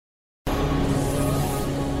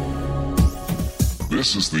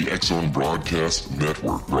This is the X-Zone Broadcast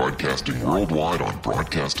Network, broadcasting worldwide on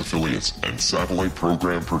broadcast affiliates and satellite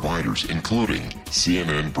program providers, including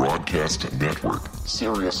CNN Broadcast Network,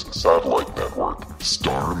 Sirius Satellite Network,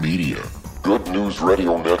 Star Media, Good News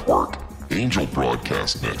Radio Network, Angel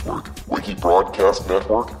Broadcast Network, Wiki Broadcast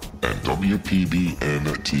Network, and WPBN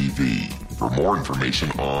TV. For more information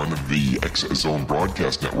on the X-Zone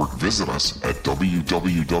Broadcast Network, visit us at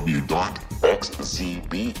www.xzbn.net.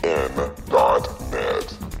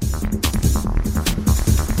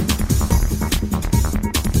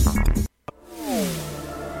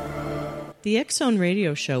 The X-Zone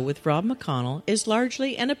Radio Show with Rob McConnell is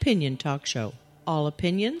largely an opinion talk show. All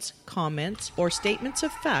opinions, comments, or statements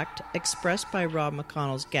of fact expressed by Rob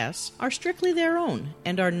McConnell's guests are strictly their own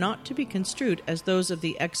and are not to be construed as those of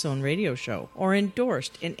the X-Zone Radio Show or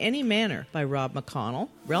endorsed in any manner by Rob McConnell,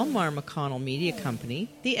 Relmar McConnell Media Company,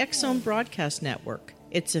 the X-Zone Broadcast Network,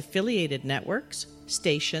 its affiliated networks,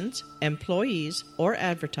 stations, employees, or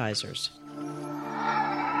advertisers.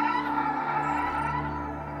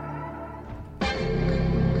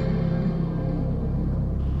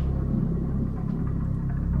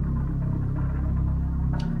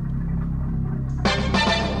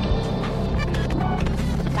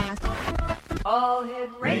 All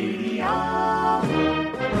Hit Radio.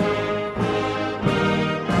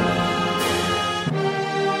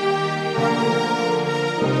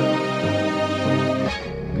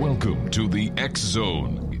 Welcome to the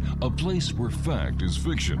X-Zone, a place where fact is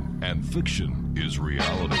fiction and fiction is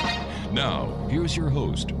reality. Now, here's your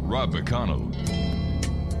host, Rob McConnell.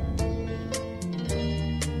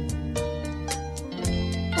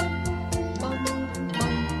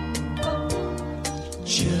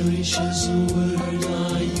 Cherish is a word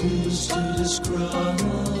I use to describe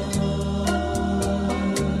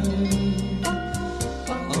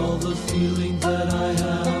all the feeling that I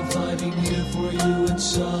have hiding here for you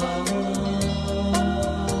inside.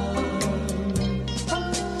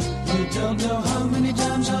 You don't know how many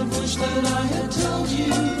times I've wished that I had told you.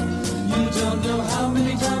 You don't know how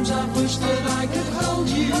many times I've wished that I could hold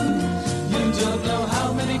you. You don't know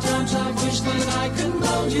how many times I've wished that I could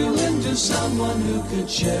mold you into someone who could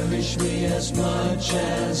cherish me as much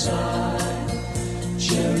as I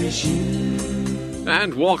cherish you.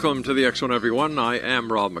 And welcome to the X-Zone, everyone. I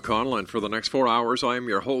am Rob McConnell, and for the next 4 hours, I am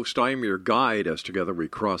your host, I am your guide, as together we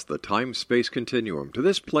cross the time-space continuum to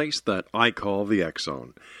this place that I call the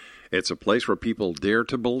X-Zone. It's a place where people dare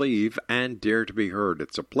to believe and dare to be heard.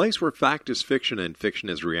 It's a place where fact is fiction and fiction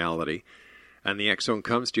is reality. And the X-Zone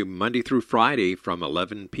comes to you Monday through Friday from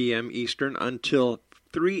 11 p.m. Eastern until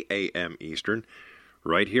 3 a.m. Eastern,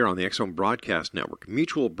 right here on the X-Zone Broadcast Network,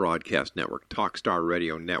 Mutual Broadcast Network, Talkstar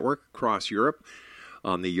Radio Network across Europe,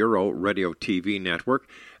 on the Euro Radio TV Network,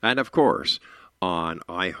 and of course, on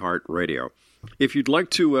iHeartRadio. If you'd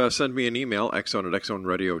like to send me an email,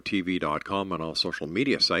 xzone@xzoneradiotv.com, on all social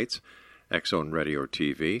media sites, X-Zone Radio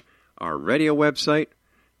TV, our radio website,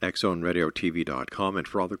 xzoneradiotv.com, and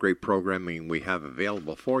for all the great programming we have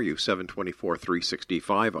available for you,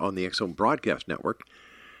 7/24/365 on the X-Zone Broadcast Network,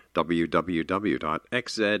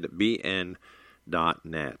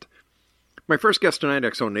 www.xzbn.net. My first guest tonight,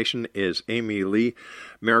 X-Zone Nation, is Leigh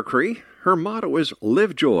Mercree. Her motto is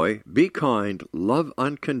live joy, be kind, love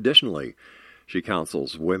unconditionally. She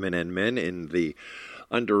counsels women and men in the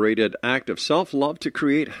underrated act of self-love to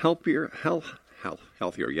create happier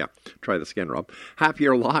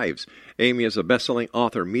lives. Amy is a best-selling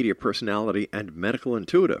author, media personality, and medical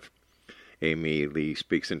intuitive. Leigh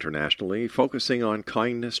speaks internationally, focusing on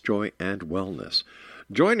kindness, joy, and wellness.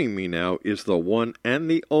 Joining me now is the one and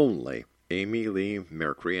the only Leigh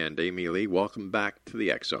Mercree. And Leigh, welcome back to the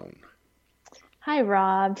X-Zone. Hi,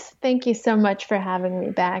 Rob. Thank you so much for having me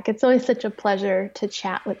back. It's always such a pleasure to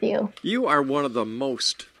chat with you. You are one of the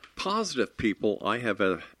most positive people I have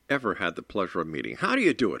ever had the pleasure of meeting. How do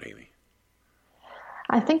you do it, Amy?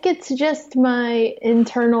 I think it's just my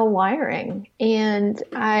internal wiring, and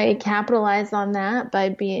I capitalize on that by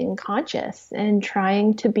being conscious and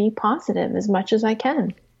trying to be positive as much as I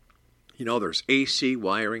can. You know, there's AC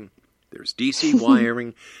wiring, there's DC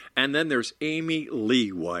wiring, and then there's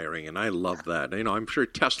Leigh wiring, and I love that. You know, I'm sure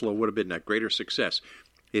Tesla would have been a greater success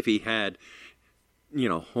if he had,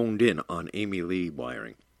 honed in on Leigh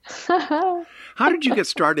wiring. How did you get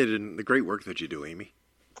started in the great work that you do, Amy?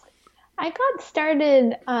 I got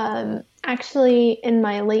started actually in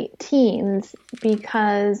my late teens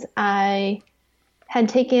because I had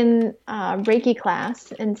taken a Reiki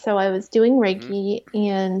class, and so I was doing Reiki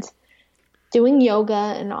and doing yoga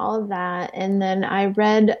and all of that. And then I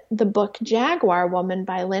read the book Jaguar Woman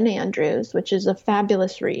by Lynn Andrews, which is a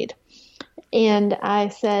fabulous read. And I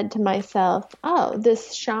said to myself, oh,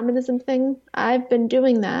 this shamanism thing, I've been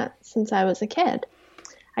doing that since I was a kid.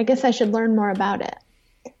 I guess I should learn more about it.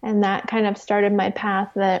 And that kind of started my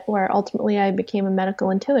path where ultimately I became a medical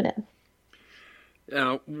intuitive.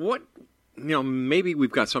 Maybe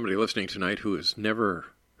we've got somebody listening tonight who has never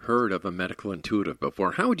heard of a medical intuitive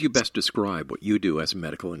before. How would you best describe what you do as a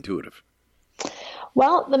medical intuitive?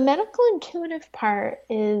 Well, the medical intuitive part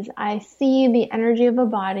is I see the energy of a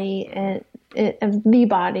body and of the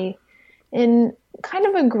body in kind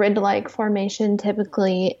of a grid-like formation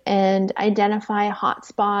typically, and identify hot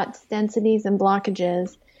spots, densities, and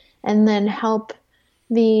blockages, and then help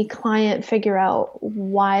the client figure out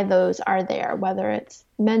why those are there, whether it's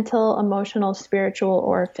mental, emotional, spiritual,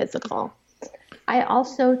 or physical. I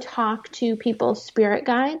also talk to people's spirit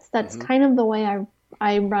guides. That's kind of the way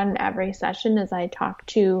I run every session, is I talk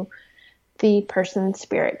to the person's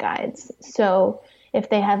spirit guides. So if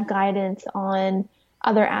they have guidance on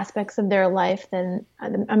other aspects of their life, then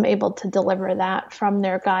I'm able to deliver that from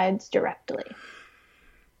their guides directly.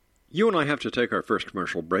 You and I have to take our first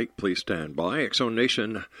commercial break. Please stand by. X-Zone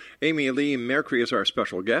Nation, Amy Leigh Mercree is our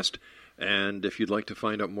special guest. And if you'd like to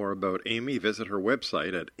find out more about Amy, visit her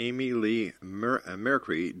website at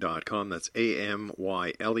amyleighmercree.com. That's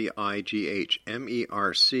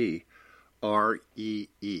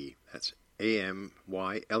AMYLEIGHMERCREE. That's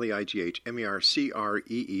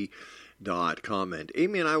AMYLEIGHMERCREE.com. And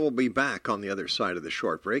Amy and I will be back on the other side of the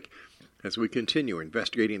short break as we continue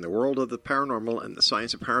investigating the world of the paranormal and the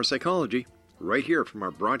science of parapsychology right here from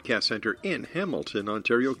our broadcast center in Hamilton,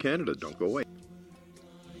 Ontario, Canada. Don't go away.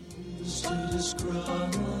 To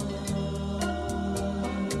describe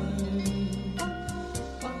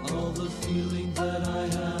all the feeling that I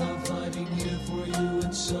have fighting here for you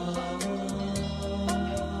inside.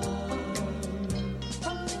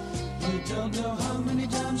 You don't know how many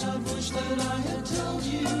times I've wished that I had told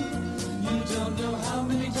you. You don't know how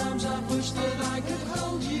many times I've wished that I could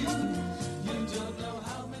hold you. You don't know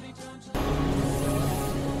how many times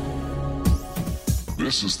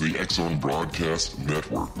This is the X-Zone Broadcast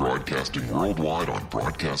Network, broadcasting worldwide on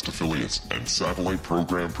broadcast affiliates and satellite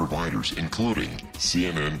program providers, including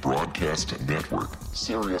CNN Broadcast Network,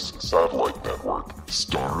 Sirius Satellite Network,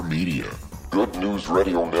 Star Media, Good News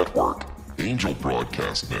Radio Network, Angel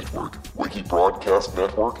Broadcast Network, Wiki Broadcast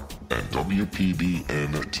Network, and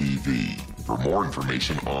WPBN TV. For more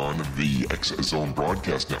information on the X-Zone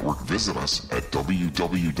Broadcast Network, visit us at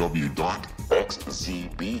www.xzbn.net.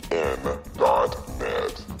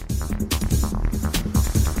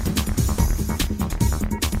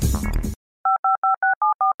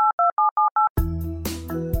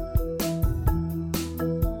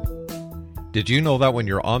 Did you know that when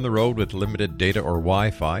you're on the road with limited data or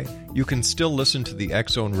Wi-Fi, you can still listen to the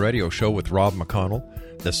X-Zone Radio Show with Rob McConnell,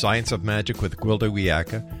 The Science of Magic with Gwilda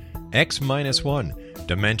Wiyaka, X-1,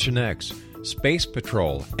 Dimension X, Space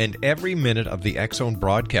Patrol, and every minute of the X-Zone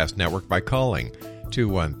Broadcast Network by calling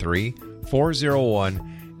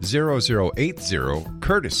 213-401-0080,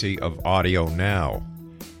 courtesy of Audio Now.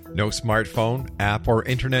 No smartphone, app, or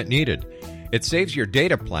internet needed. It saves your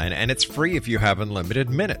data plan, and it's free if you have unlimited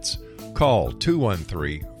minutes. Call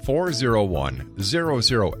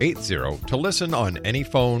 213-401-0080 to listen on any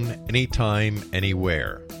phone, anytime,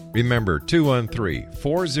 anywhere. Remember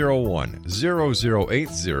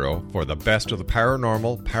 213-401-0080 for the best of the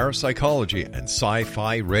paranormal, parapsychology, and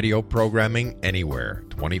sci-fi radio programming anywhere,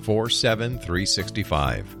 24/7,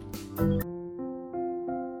 365.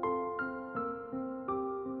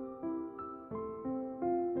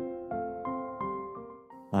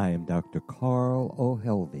 I am Dr. Carl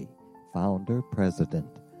O'Helvey, founder, president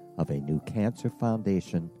of a new cancer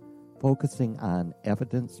foundation focusing on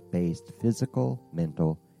evidence-based physical,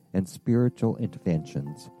 mental, and spiritual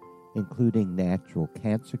interventions, including natural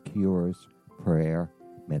cancer cures, prayer,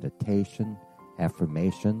 meditation,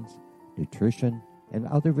 affirmations, nutrition, and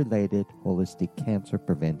other related holistic cancer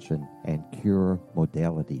prevention and cure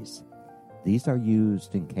modalities. These are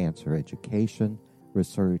used in cancer education,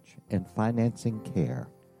 research, and financing care.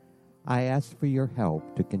 I ask for your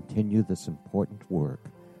help to continue this important work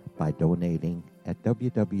by donating at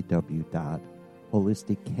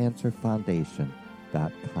www.holisticcancerfoundation.com.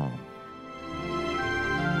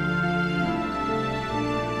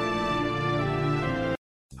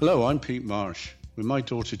 Hello, I'm Pete Marsh. With my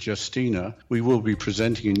daughter Justina, we will be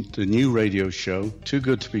presenting the new radio show, Too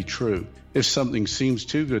Good to Be True. If something seems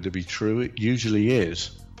too good to be true, it usually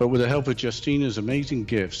is. But with the help of Justina's amazing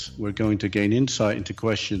gifts, we're going to gain insight into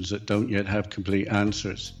questions that don't yet have complete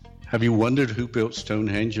answers. Have you wondered who built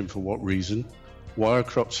Stonehenge and for what reason? Why are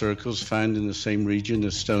crop circles found in the same region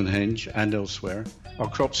as Stonehenge and elsewhere? Are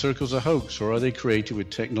crop circles a hoax, or are they created with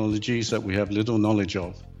technologies that we have little knowledge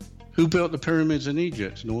of? Who built the pyramids in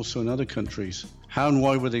Egypt and also in other countries? How and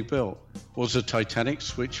why were they built? Was the Titanic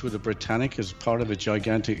switched with the Britannic as part of a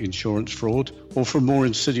gigantic insurance fraud, or for more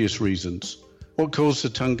insidious reasons? What caused the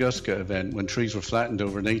Tunguska event when trees were flattened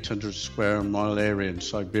over an 800 square mile area in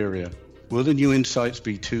Siberia? Will the new insights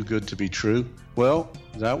be too good to be true? Well,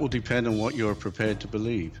 that will depend on what you are prepared to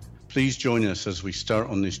believe. Please join us as we start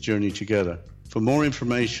on this journey together. For more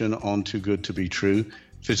information on Too Good to Be True,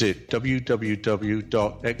 visit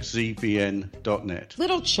www.xzbn.net.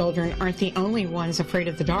 Little children aren't the only ones afraid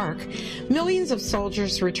of the dark. Millions of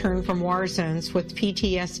soldiers return from war zones with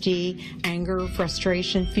PTSD, anger,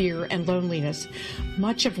 frustration, fear, and loneliness,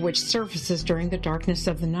 much of which surfaces during the darkness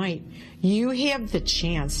of the night. You have the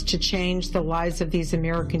chance to change the lives of these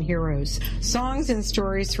American heroes. Songs and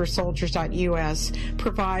Stories for Soldiers.us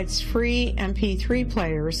provides free MP3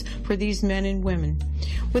 players for these men and women.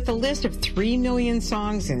 With a list of 3 million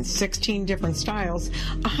songs in 16 different styles,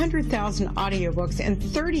 100,000 audiobooks, and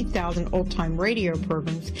 30,000 old-time radio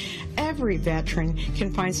programs, every veteran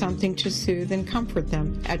can find something to soothe and comfort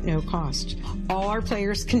them at no cost. All our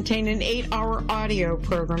players contain an 8-hour audio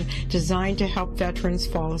program designed to help veterans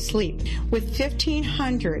fall asleep. With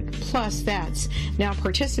 1,500 plus vets now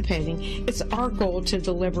participating, it's our goal to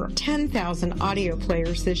deliver 10,000 audio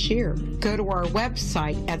players this year. Go to our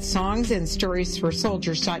website at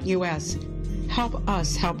songsandstoriesforsoldiers.us. Help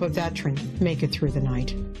us help a veteran make it through the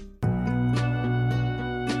night.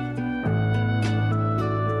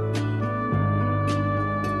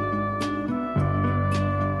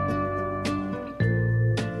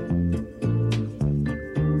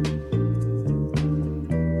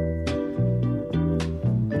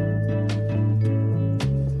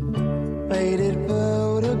 Faded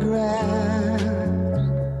photographs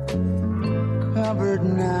covered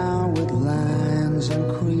now with lines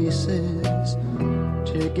and creases,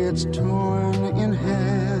 tickets torn in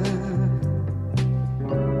half,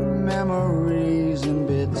 memories in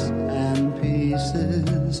bits and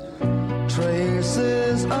pieces,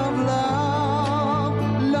 traces of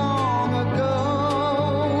love long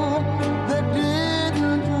ago that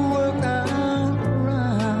didn't work out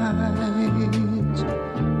right,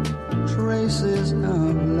 traces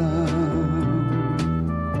of love.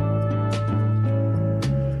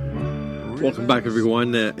 Welcome back,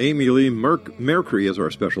 everyone. Amy Leigh Mercree is our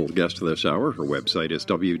special guest this hour. Her website is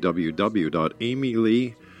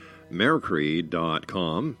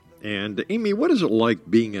www.amyleighmercree.com. And Amy, what is it like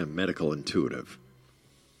being a medical intuitive?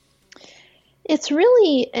 It's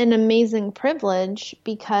really an amazing privilege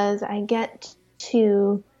because I get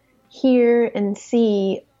to hear and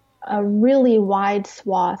see a really wide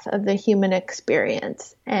swath of the human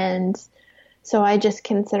experience. And so I just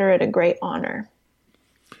consider it a great honor.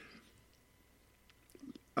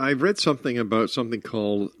 I've read something about something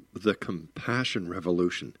called the Compassion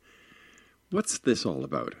Revolution. What's this all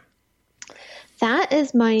about? That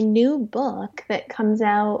is my new book that comes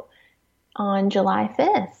out on July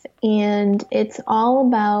 5th. And it's all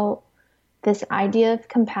about this idea of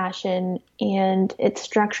compassion, and it's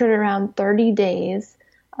structured around 30 days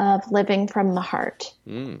of living from the heart.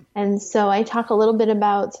 And so I talk a little bit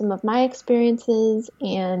about some of my experiences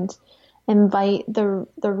and invite the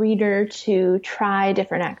reader to try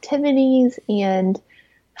different activities and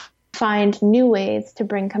find new ways to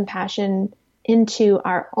bring compassion into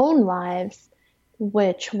our own lives,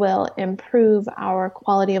 which will improve our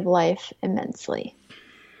quality of life immensely.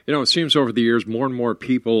 You know, it seems over the years more and more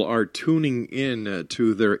people are tuning in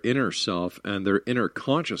to their inner self and their inner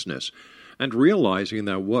consciousness and realizing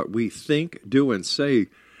that what we think, do, and say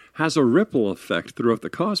has a ripple effect throughout the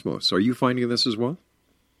cosmos. Are you finding this as well?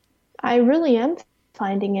 I really am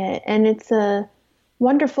finding it, and it's a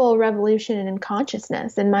wonderful revolution in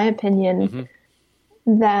consciousness, in my opinion,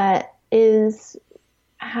 that is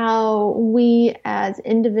how we as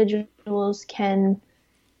individuals can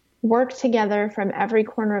work together from every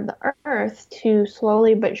corner of the earth to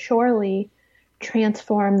slowly but surely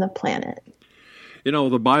transform the planet. You know,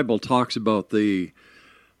 the Bible talks about the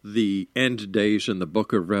end days in the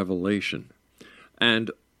book of Revelation, and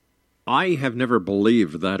I have never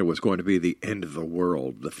believed that it was going to be the end of the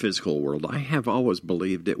world, the physical world. I have always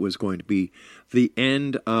believed it was going to be the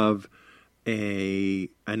end of an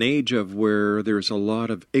age of where there's a lot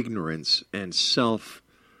of ignorance and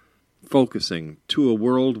self-focusing to a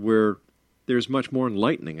world where there's much more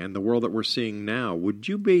enlightening, and the world that we're seeing now. Would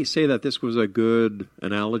you say that this was a good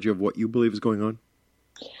analogy of what you believe is going on?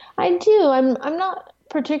 I do. I'm not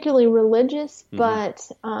particularly religious,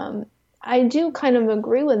 but I do kind of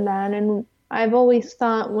agree with that. And I've always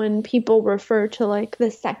thought when people refer to like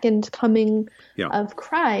the second coming of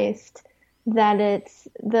Christ, that it's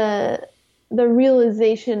the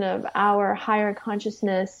realization of our higher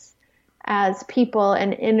consciousness as people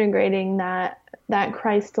and integrating that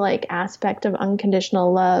Christ-like aspect of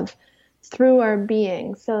unconditional love through our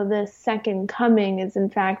being. So this second coming is in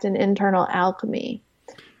fact an internal alchemy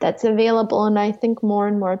that's available, and I think more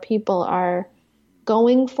and more people are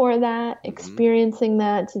going for that, experiencing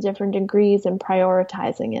that to different degrees and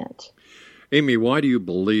prioritizing it. Amy, why do you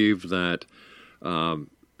believe that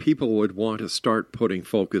people would want to start putting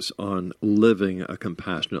focus on living a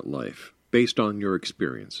compassionate life based on your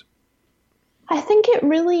experience? I think it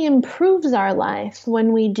really improves our life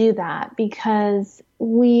when we do that, because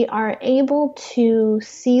we are able to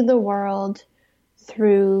see the world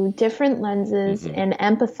through different lenses and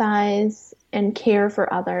empathize and care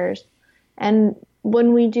for others. And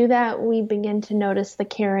when we do that, we begin to notice the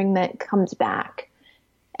caring that comes back.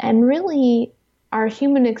 And really, our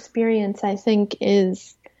human experience, I think,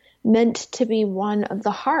 is meant to be one of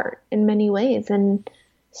the heart in many ways. And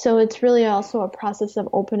so it's really also a process of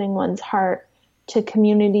opening one's heart to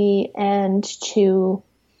community and to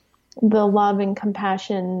the love and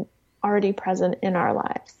compassion already present in our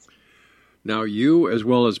lives. Now, you, as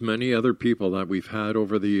well as many other people that we've had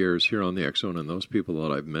over the years here on the X Zone, and those people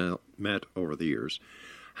that I've met over the years,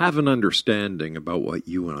 have an understanding about what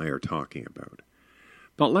you and I are talking about.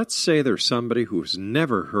 But let's say there's somebody who's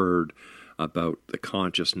never heard about the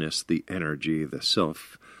consciousness, the energy, the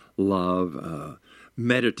self-love,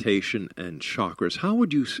 meditation, and chakras. How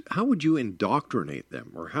would you indoctrinate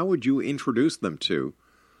them, or how would you introduce them to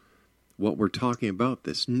what we're talking about,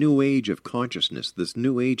 this new age of consciousness, this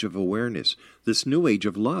new age of awareness, this new age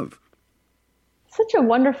of love? Such a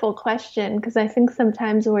wonderful question, because I think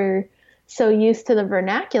sometimes we're so used to the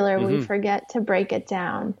vernacular, we forget to break it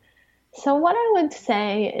down. So what I would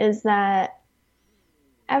say is that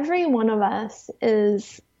every one of us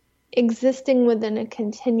is existing within a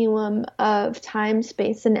continuum of time,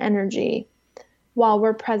 space, and energy while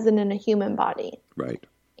we're present in a human body. Right.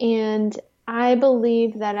 And I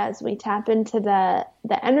believe that as we tap into the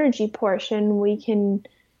energy portion, we can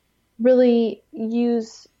really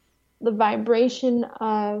use the vibration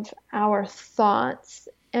of our thoughts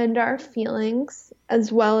and our feelings,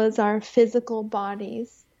 as well as our physical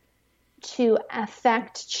bodies, to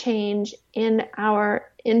affect change in our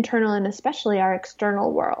internal and especially our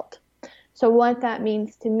external world. So what that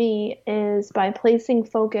means to me is by placing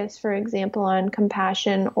focus, for example, on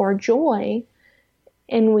compassion or joy,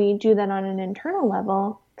 and we do that on an internal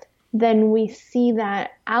level, then we see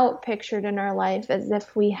that out pictured in our life as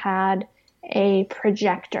if we had a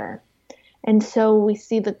projector. And so we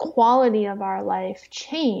see the quality of our life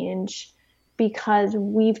change because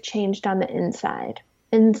we've changed on the inside.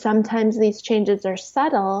 And sometimes these changes are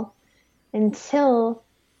subtle until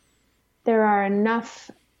there are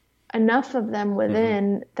enough of them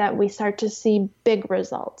within that we start to see big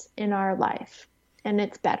results in our life. And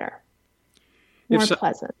it's better, more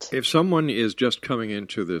pleasant. If someone is just coming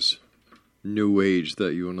into this new age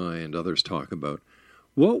that you and I and others talk about,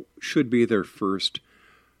 what should be their first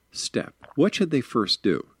step? What should they first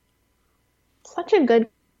do? Such a good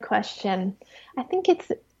question. I think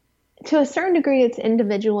it's, to a certain degree, it's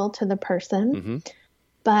individual to the person.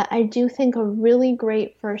 But I do think a really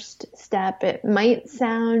great first step, it might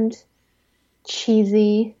sound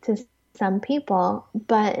cheesy to some people,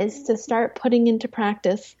 but is to start putting into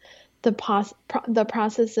practice the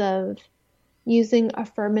process of using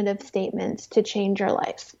affirmative statements to change your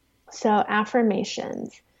life. So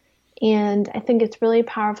affirmations. And I think it's really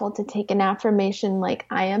powerful to take an affirmation like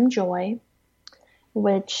I am joy,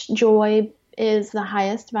 which joy is the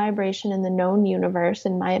highest vibration in the known universe,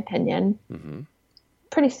 in my opinion.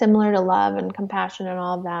 Pretty similar to love and compassion and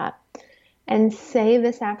all of that. And say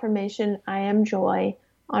this affirmation, I am joy,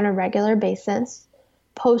 on a regular basis.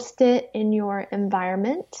 Post it in your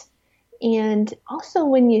environment. And also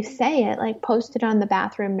when you say it, like post it on the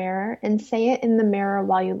bathroom mirror and say it in the mirror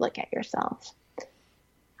while you look at yourself.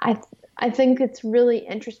 I think it's really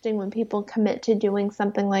interesting when people commit to doing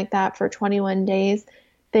something like that for 21 days.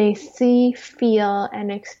 They see, feel,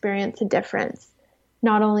 and experience a difference,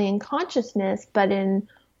 not only in consciousness, but in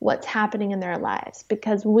what's happening in their lives,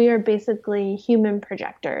 because we are basically human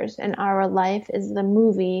projectors, and our life is the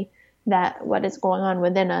movie that what is going on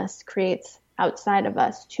within us creates outside of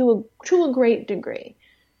us to a great degree.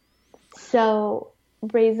 So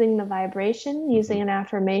raising the vibration, using an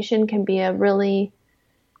affirmation can be a really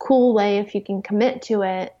cool way, if you can commit to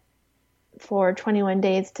it for 21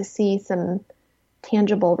 days, to see some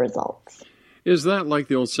tangible results. Is that like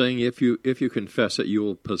the old saying, if you confess it, you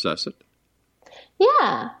will possess it?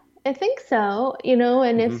 Yeah, I think so.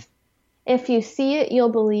 And if you see it, you'll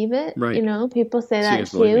believe it. Right. People say See that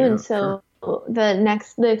is too. believing, And yeah, so sure.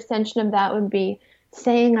 the extension of that would be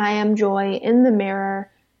saying I am joy in the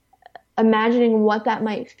mirror, imagining what that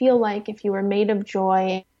might feel like if you were made of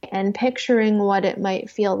joy, and picturing what it might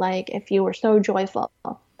feel like if you were so joyful.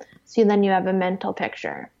 So then you have a mental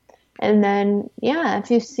picture. And then,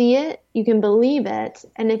 if you see it, you can believe it.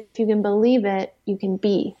 And if you can believe it, you can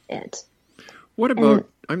be it. What about,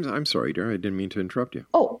 I'm sorry, dear, I didn't mean to interrupt you.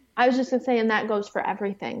 Oh, I was just going to say, and that goes for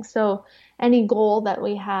everything. So any goal that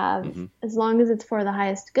we have, as long as it's for the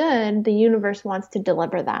highest good, the universe wants to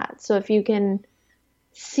deliver that. So if you can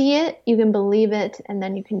see it, you can believe it, and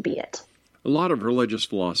then you can be it. A lot of religious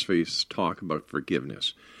philosophies talk about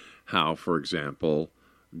forgiveness. How, for example,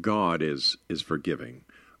 God is forgiving.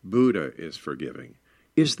 Buddha is forgiving.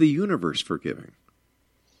 Is the universe forgiving?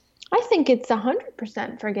 I think it's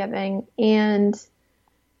 100% forgiving. And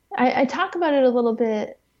I talk about it a little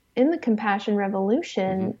bit in the Compassion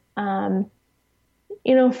Revolution.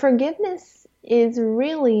 Forgiveness is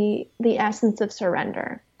really the essence of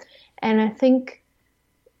surrender. And I think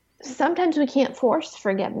sometimes we can't force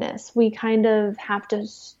forgiveness. We kind of have to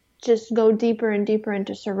just go deeper and deeper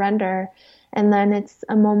into surrender. And then it's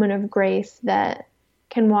a moment of grace that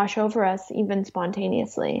can wash over us even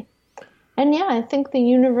spontaneously. And I think the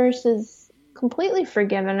universe is completely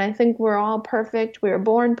forgiven. I think we're all perfect. We were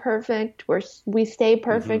born perfect. We stay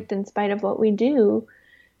perfect in spite of what we do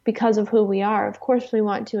because of who we are. Of course, we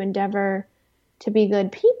want to endeavor to be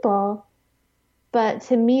good people. But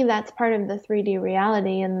to me, that's part of the 3D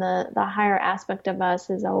reality, and the higher aspect of us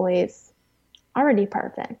is always already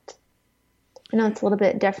perfect. It's a little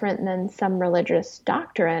bit different than some religious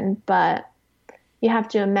doctrine, but you have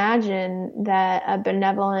to imagine that a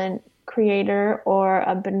benevolent creator or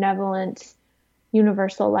a benevolent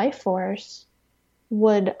universal life force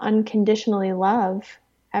would unconditionally love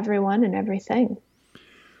everyone and everything.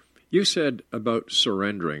 You said about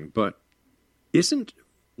surrendering, but isn't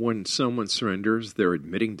when someone surrenders, they're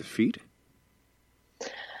admitting defeat?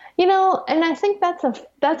 And I think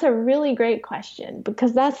that's a really great question,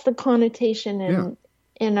 because that's the connotation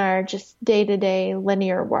in our just day-to-day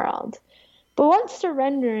linear world. But what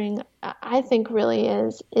surrendering, I think, really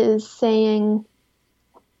is saying,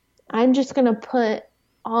 I'm just going to put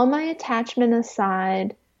all my attachment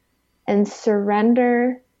aside and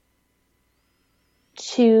surrender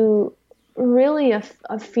to really a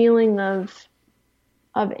feeling of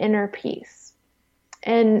inner peace.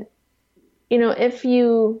 And,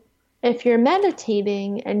 if you're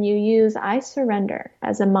meditating and you use I surrender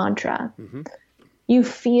as a mantra, you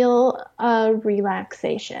feel a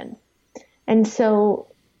relaxation. And so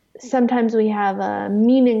sometimes we have a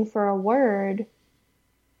meaning for a word,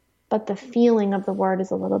 but the feeling of the word is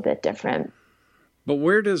a little bit different. But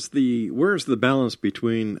where's the balance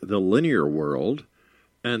between the linear world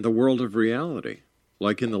and the world of reality?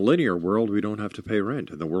 Like in the linear world, we don't have to pay rent.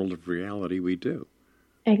 In the world of reality, we do.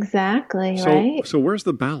 Exactly, right? So where's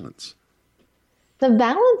the balance? The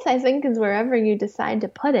balance, I think, is wherever you decide to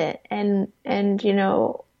put it. And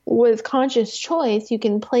with conscious choice, you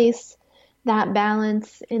can place that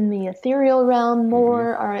balance in the ethereal realm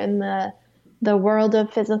more, or in the world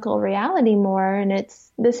of physical reality more. And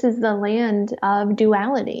this is the land of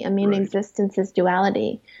duality. I mean, Existence is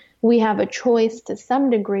duality. We have a choice to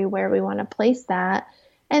some degree where we want to place that,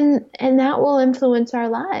 and that will influence our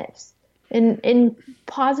lives in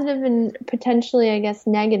positive and potentially, I guess,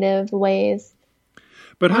 negative ways.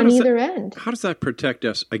 But on either end. How does that protect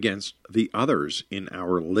us against the others in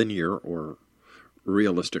our linear or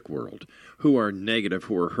realistic world who are negative,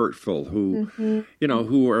 who are hurtful, who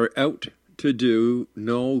who are out to do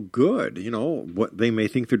no good? What they may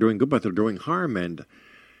think they're doing good, but they're doing harm. And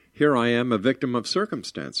here I am, a victim of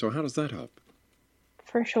circumstance. So how does that help?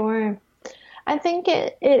 For sure. I think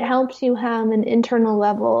it helps you have an internal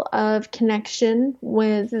level of connection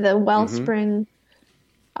with the wellspring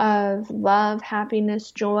of love,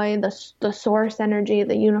 happiness, joy, the source energy,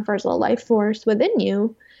 the universal life force within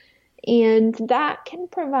you. And that can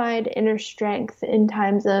provide inner strength in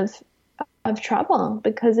times of trouble,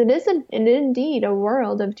 because it is indeed a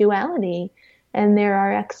world of duality, and there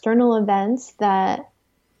are external events that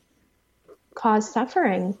cause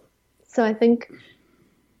suffering. So I think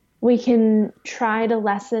we can try to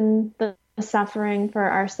lessen the suffering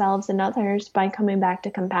for ourselves and others by coming back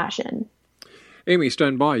to compassion. Amy,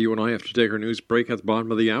 stand by. You and I have to take our news break at the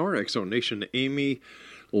bottom of the hour. Exo Nation Amy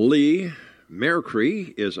Leigh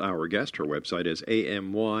Mercree is our guest. Her website is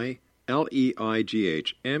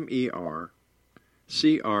AMYLEIGHMERCREE.com.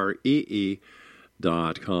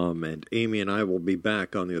 xzbn.com. And Amy and I will be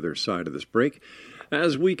back on the other side of this break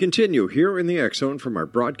as we continue here in the X-Zone from our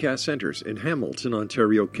broadcast centers in Hamilton,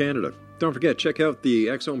 Ontario, Canada. Don't forget, check out the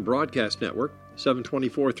X-Zone Broadcast Network,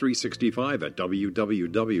 724-365 at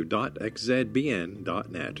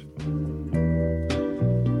www.xzbn.net.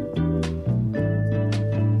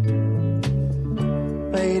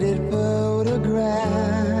 Faded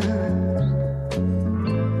photographs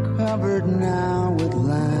covered now with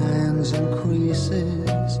lines and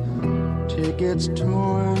creases, tickets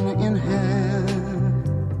torn in half,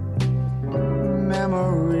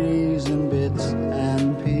 memories in bits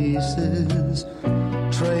and pieces,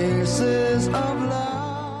 traces of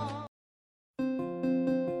love.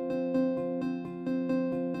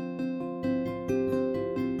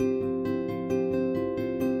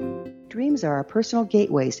 Dreams are our personal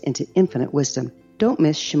gateways into infinite wisdom. Don't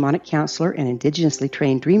miss shamanic counselor and indigenously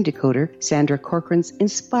trained dream decoder Sandra Corcoran's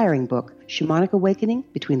inspiring book, Shamanic Awakening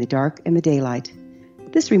Between the Dark and the Daylight.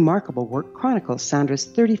 This remarkable work chronicles Sandra's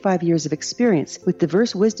 35 years of experience with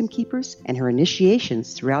diverse wisdom keepers and her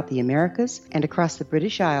initiations throughout the Americas and across the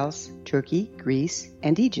British Isles, Turkey, Greece,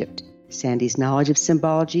 and Egypt. Sandy's knowledge of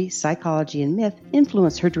symbology, psychology, and myth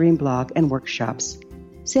influence her dream blog and workshops.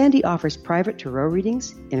 Sandy offers private tarot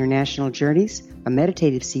readings, international journeys, a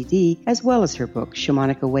meditative CD, as well as her book,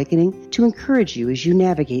 Shamanic Awakening, to encourage you as you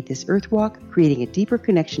navigate this earth walk, creating a deeper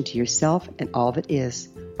connection to yourself and all that is.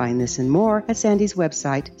 Find this and more at Sandy's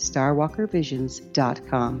website,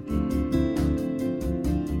 starwalkervisions.com.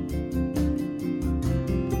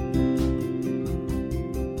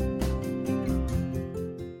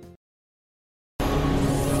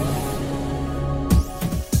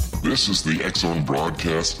 This is the X-Zone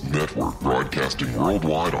Broadcast Network, broadcasting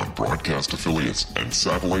worldwide on broadcast affiliates and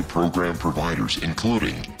satellite program providers,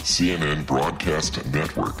 including CNN Broadcast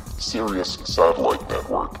Network, Sirius Satellite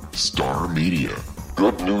Network, Star Media,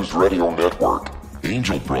 Good News Radio Network,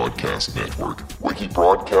 Angel Broadcast Network, Wiki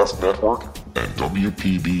Broadcast Network, and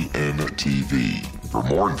WPBN TV. For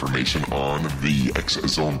more information on the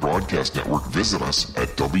X-Zone Broadcast Network, visit us at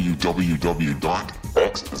www.xzbn.net.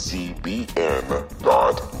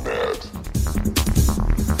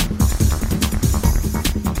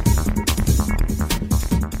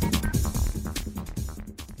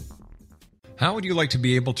 How would you like to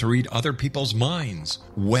be able to read other people's minds?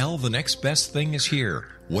 Well, the next best thing is here.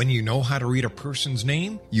 When you know how to read a person's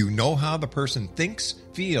name, you know how the person thinks,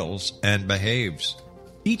 feels, and behaves.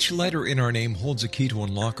 Each letter in our name holds a key to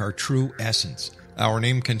unlock our true essence. Our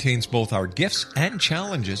name contains both our gifts and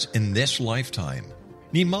challenges in this lifetime.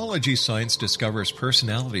 Mnemology science discovers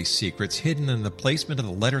personality secrets hidden in the placement of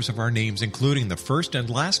the letters of our names, including the first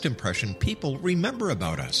and last impression people remember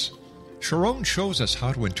about us. Sharon shows us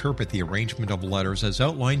how to interpret the arrangement of letters as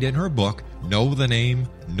outlined in her book, Know the Name,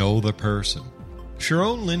 Know the Person.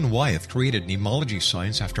 Sharon Lynn Wyeth created mnemology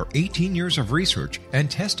science after 18 years of research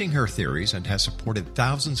and testing her theories, and has supported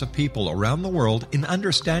thousands of people around the world in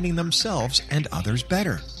understanding themselves and others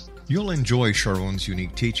better. You'll enjoy Sharon's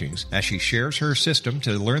unique teachings as she shares her system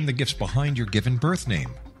to learn the gifts behind your given birth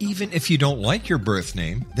name. Even if you don't like your birth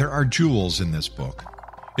name, there are jewels in this book.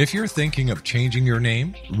 If you're thinking of changing your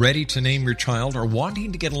name, ready to name your child, or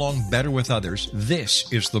wanting to get along better with others, this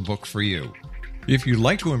is the book for you. If you'd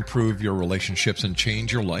like to improve your relationships and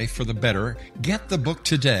change your life for the better, get the book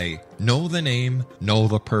today, Know the Name, Know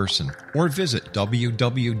the Person, or visit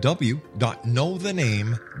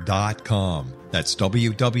www.knowthename.com. That's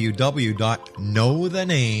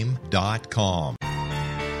www.knowthename.com.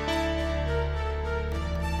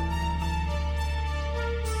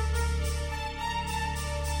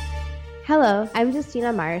 Hello, I'm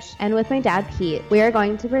Justina Marsh, and with my dad Pete, we are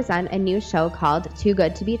going to present a new show called Too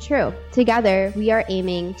Good to Be True. Together, we are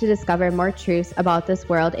aiming to discover more truths about this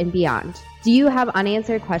world and beyond. Do you have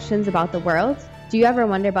unanswered questions about the world? Do you ever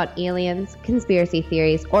wonder about aliens, conspiracy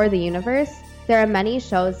theories, or the universe? There are many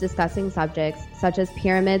shows discussing subjects such as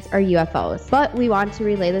pyramids or UFOs, but we want to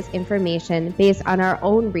relay this information based on our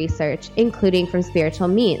own research, including from spiritual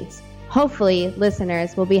means. Hopefully,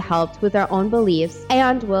 listeners will be helped with their own beliefs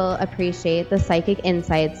and will appreciate the psychic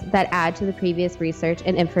insights that add to the previous research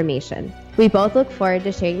and information. We both look forward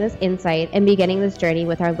to sharing this insight and beginning this journey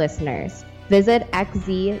with our listeners. Visit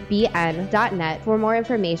xzbn.net for more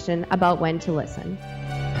information about when to listen.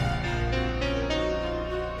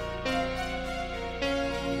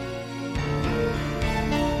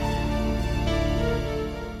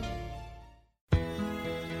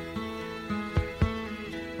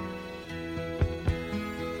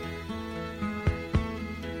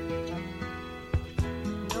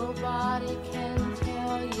 Nobody can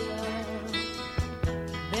tell you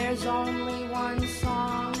there's only one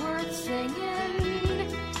song worth singing.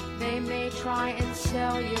 try and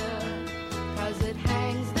sell you, 'cause it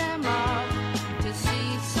hangs them up to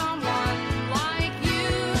see someone like you.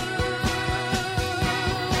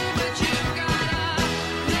 But you've gotta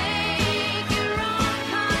make your own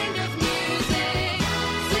kind of music,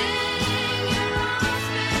 sing your own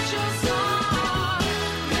special song,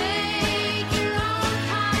 make your own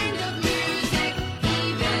kind of music,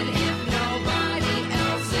 even if nobody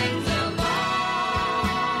else sings along.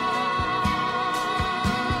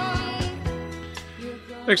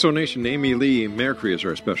 Exonation, Amy Leigh Mercree is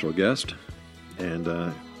our special guest. And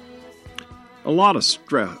a lot of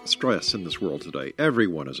stress in this world today.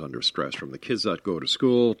 Everyone is under stress, from the kids that go to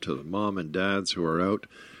school to the mom and dads who are out.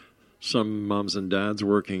 Some moms and dads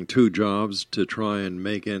working 2 jobs to try and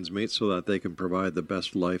make ends meet so that they can provide the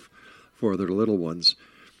best life for their little ones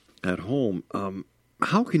at home.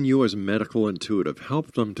 How can you, as a medical intuitive,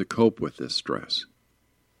 help them to cope with this stress?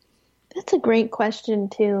 That's a great question,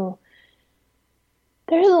 too.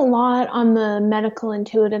 There's a lot on the medical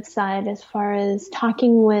intuitive side as far as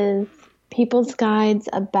talking with people's guides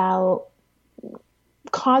about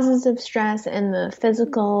causes of stress and the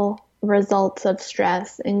physical results of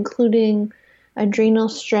stress, including adrenal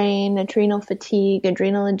strain, adrenal fatigue,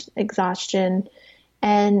 adrenal exhaustion.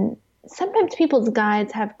 And sometimes people's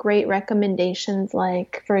guides have great recommendations,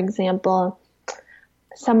 like, for example,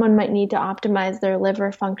 someone might need to optimize their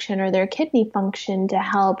liver function or their kidney function to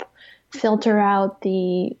help filter out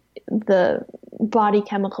the body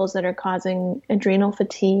chemicals that are causing adrenal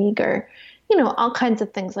fatigue, or, all kinds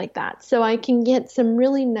of things like that. So I can get some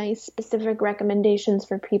really nice specific recommendations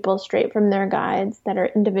for people straight from their guides that are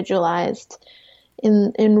individualized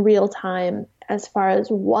in real time as far as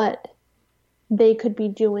what they could be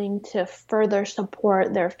doing to further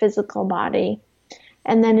support their physical body.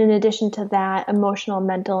 And then in addition to that, emotional,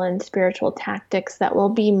 mental, and spiritual tactics that will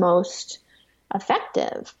be most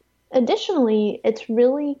effective. Additionally, it's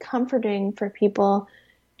really comforting for people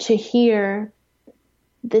to hear,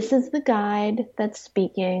 this is the guide that's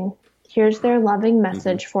speaking, here's their loving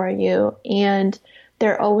message for you, and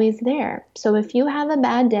they're always there. So if you have a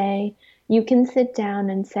bad day, you can sit down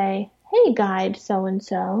and say, hey, guide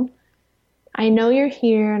so-and-so, I know you're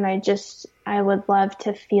here, and I would love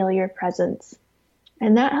to feel your presence.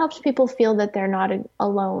 And that helps people feel that they're not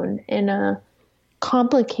alone in a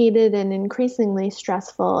complicated and increasingly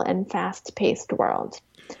stressful and fast-paced world.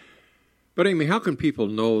 But Amy, how can people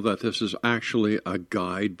know that this is actually a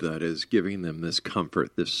guide that is giving them this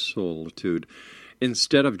comfort, this solitude,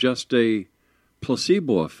 instead of just a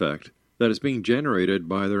placebo effect that is being generated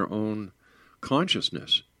by their own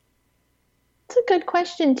consciousness? It's a good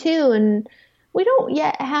question, too, and we don't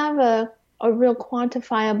yet have a real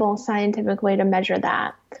quantifiable scientific way to measure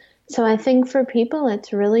that. So I think for people,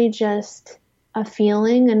 it's really just a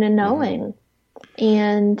feeling and a knowing.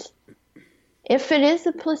 And if it is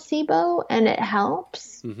a placebo and it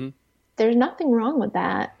helps, there's nothing wrong with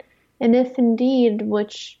that. And if indeed,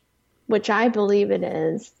 which I believe it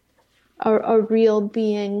is, a real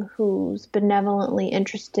being who's benevolently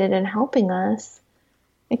interested in helping us,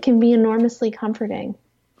 it can be enormously comforting.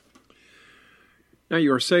 Now,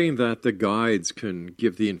 you are saying that the guides can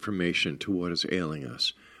give the information to what is ailing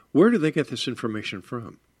us. Where do they get this information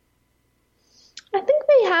from? I think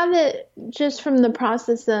they have it just from the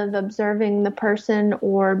process of observing the person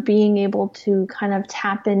or being able to kind of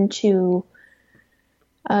tap into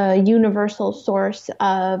a universal source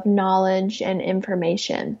of knowledge and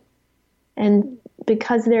information. And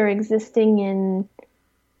because they're existing in,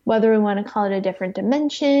 whether we want to call it a different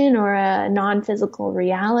dimension or a non-physical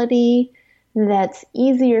reality, that's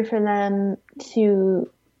easier for them to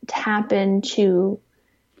tap into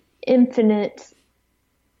infinite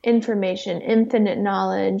information, infinite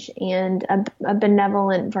knowledge, and a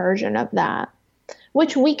benevolent version of that,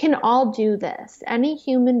 which we can all do this. Any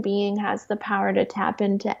human being has the power to tap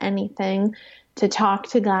into anything, to talk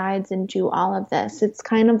to guides and do all of this. It's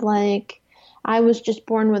kind of like I was just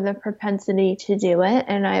born with a propensity to do it,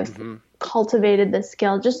 and I've cultivated the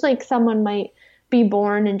skill, just like someone might be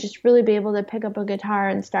born and just really be able to pick up a guitar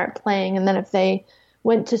and start playing. And then if they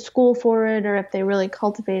went to school for it, or if they really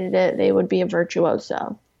cultivated it, they would be a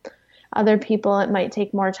virtuoso. Other people, it might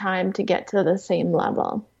take more time to get to the same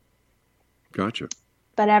level. Gotcha.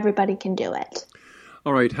 But everybody can do it.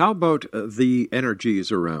 All right. How about the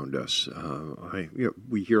energies around us?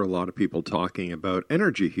 We hear a lot of people talking about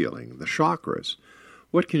energy healing, the chakras.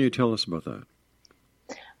 What can you tell us about that?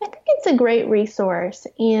 I think it's a great resource.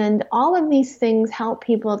 And all of these things help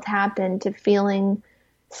people tap into feeling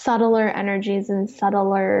subtler energies and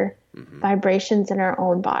subtler vibrations in our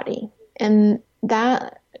own body. And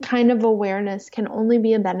that kind of awareness can only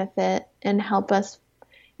be a benefit and help us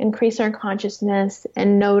increase our consciousness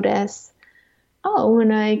and notice, oh,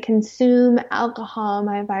 when I consume alcohol,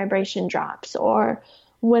 my vibration drops, or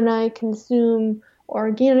when I consume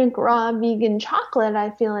organic, raw, vegan chocolate,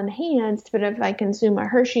 I feel enhanced, but if I consume a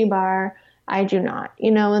Hershey bar, I do not,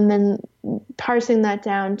 and then parsing that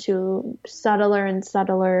down to subtler and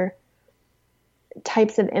subtler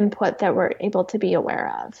types of input that we're able to be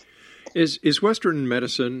aware of. Is Western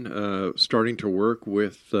medicine starting to work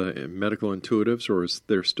with medical intuitives, or is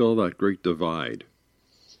there still that great divide?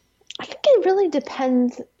 I think it really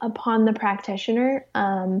depends upon the practitioner.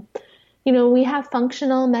 We have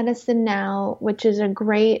functional medicine now, which is a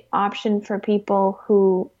great option for people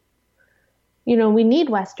who, we need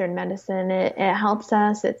Western medicine. It helps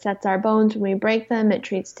us. It sets our bones when we break them. It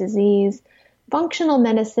treats disease. Functional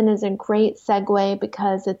medicine is a great segue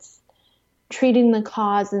because it's treating the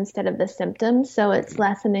cause instead of the symptoms. So it's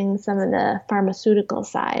lessening some of the pharmaceutical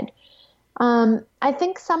side. I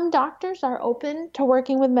think some doctors are open to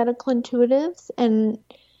working with medical intuitives, and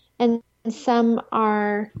some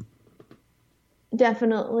are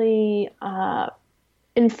definitely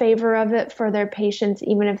in favor of it for their patients,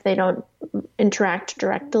 even if they don't interact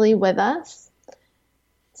directly with us.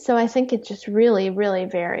 So I think it just really, really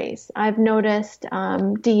varies. I've noticed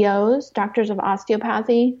DOs, doctors of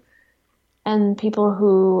osteopathy, and people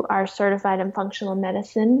who are certified in functional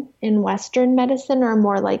medicine in Western medicine are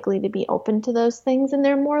more likely to be open to those things, and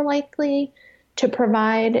they're more likely to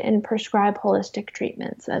provide and prescribe holistic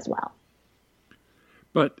treatments as well.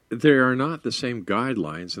 But there are not the same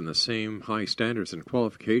guidelines and the same high standards and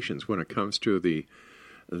qualifications when it comes to the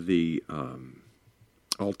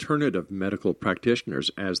alternative medical practitioners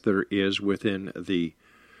as there is within the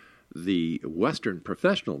Western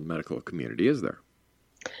professional medical community, is there?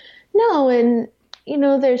 No, and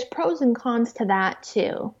there's pros and cons to that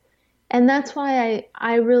too. And that's why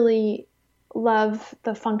I really love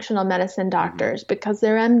the functional medicine doctors, because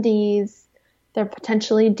they're MDs, they're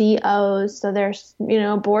potentially DOs, so they're,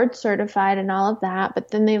 board certified and all of that, but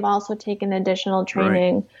then they've also taken additional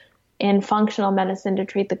training in functional medicine to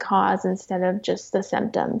treat the cause instead of just the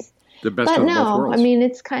symptoms. The best but of no, both worlds. I mean,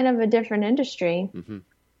 it's kind of a different industry. Mm-hmm.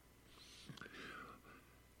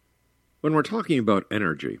 When we're talking about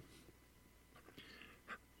energy,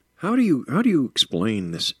 how do you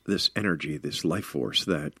explain this energy, this life force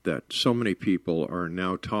that so many people are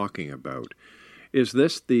now talking about? Is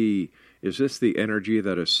this the energy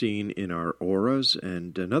that is seen in our auras?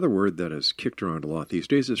 And another word that is kicked around a lot these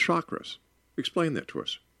days is chakras. Explain that to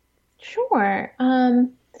us. Sure. I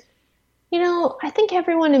think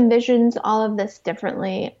everyone envisions all of this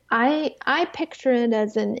differently. I picture it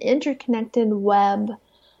as an interconnected web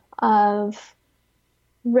of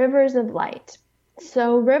rivers of light.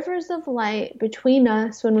 So rivers of light between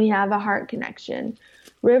us when we have a heart connection,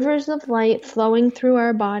 rivers of light flowing through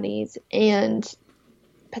our bodies and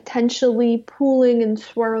potentially pooling and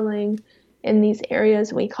swirling in these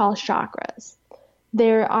areas we call chakras.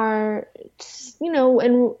 There are,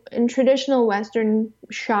 in traditional Western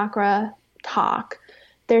chakra talk,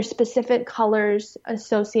 there's specific colors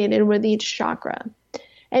associated with each chakra.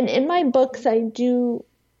 And in my books, I do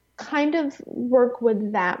kind of work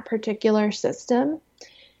with that particular system.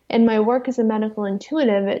 In my work as a medical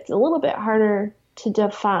intuitive, it's a little bit harder to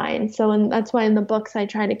define. That's why in the books I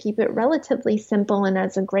try to keep it relatively simple and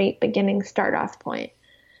as a great beginning start-off point.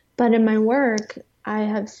 But in my work, I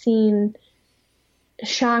have seen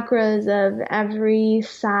chakras of every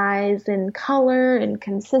size and color and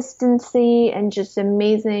consistency and just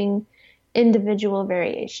amazing individual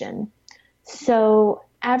variation. So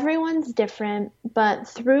everyone's different, but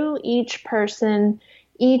through each person,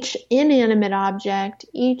 each inanimate object,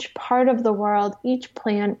 each part of the world, each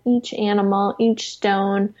plant, each animal, each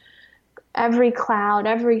stone, every cloud,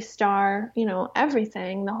 every star,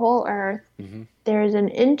 everything, the whole earth, there's an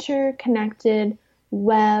interconnected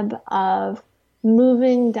web of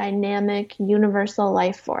moving, dynamic, universal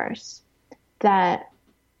life force that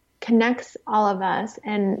connects all of us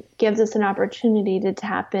and gives us an opportunity to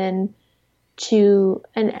tap in to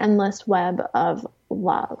an endless web of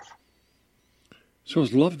love. So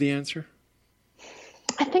is love the answer?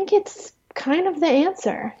 I think it's kind of the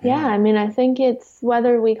answer. Yeah. I mean, I think it's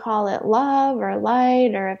whether we call it love or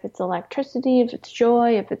light, or if it's electricity, if it's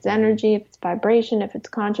joy, if it's energy, if it's vibration, if it's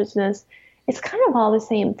consciousness, it's kind of all the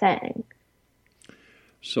same thing.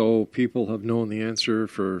 So people have known the answer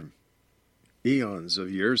for eons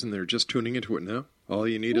of years, and they're just tuning into it now. All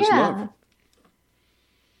you need is love.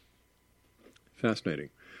 Fascinating.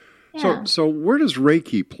 Yeah. So where does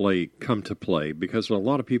Reiki come to play? Because a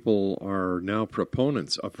lot of people are now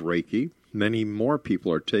proponents of Reiki. Many more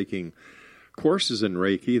people are taking courses in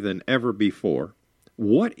Reiki than ever before.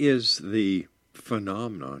 What is the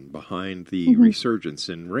phenomenon behind the resurgence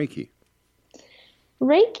in Reiki?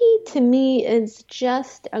 Reiki, to me, is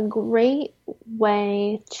just a great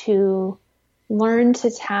way to learn to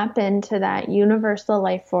tap into that universal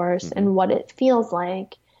life force and what it feels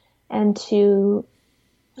like, and to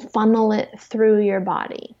funnel it through your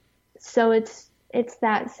body. So it's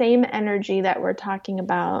that same energy that we're talking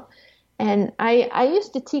about. And I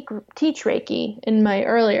used to teach Reiki in my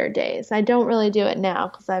earlier days. I don't really do it now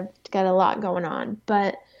because I've got a lot going on.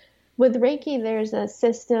 But with Reiki, there's a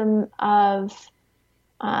system of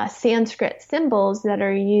Sanskrit symbols that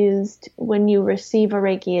are used when you receive a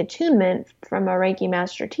Reiki attunement from a Reiki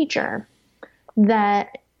master teacher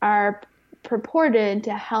that are purported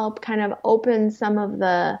to help kind of open some of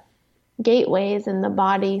the gateways in the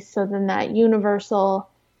body so then that universal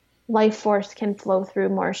life force can flow through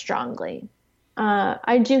more strongly.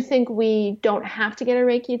 I do think we don't have to get a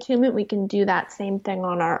Reiki attunement. We can do that same thing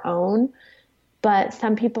on our own, but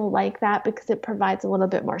some people like that because it provides a little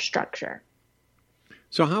bit more structure.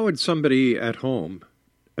 So how would somebody at home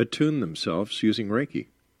attune themselves using Reiki?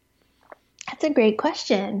 That's a great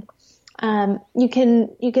question. You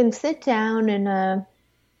can sit down and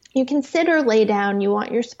you can sit or lay down. You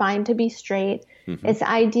want your spine to be straight. It's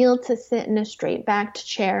ideal to sit in a straight backed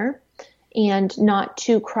chair and not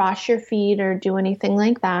to cross your feet or do anything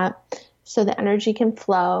like that so the energy can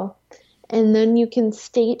flow. And then you can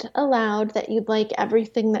state aloud that you'd like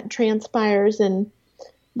everything that transpires in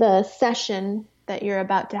the session that you're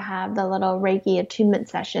about to have, the little Reiki attunement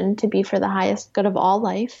session, to be for the highest good of all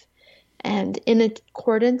life and in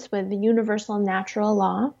accordance with the universal natural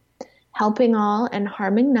law, helping all and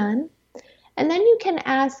harming none. And then you can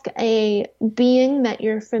ask a being that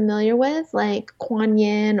you're familiar with, like Kuan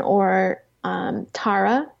Yin or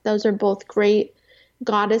Tara. Those are both great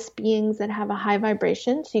goddess beings that have a high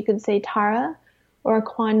vibration. So you can say, Tara or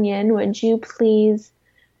Kuan Yin, would you please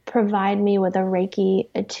provide me with a Reiki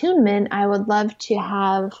attunement? I would love to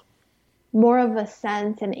have more of a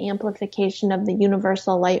sense and amplification of the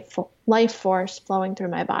universal life force flowing through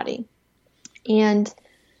my body. And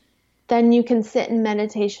then you can sit in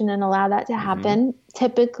meditation and allow that to happen.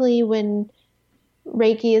 Typically, when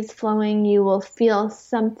Reiki is flowing, you will feel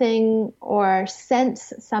something or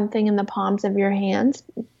sense something in the palms of your hands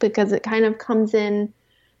because it kind of comes in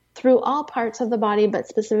through all parts of the body, but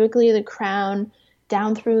specifically the crown,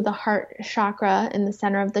 down through the heart chakra in the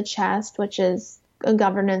center of the chest, which is a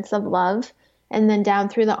governance of love, and then down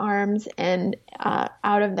through the arms and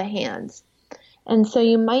out of the hands. And so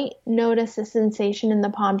you might notice a sensation in the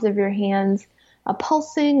palms of your hands, a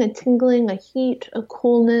pulsing, a tingling, a heat, a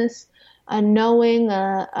coolness, a knowing,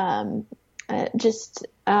 just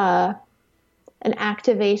an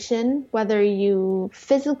activation, whether you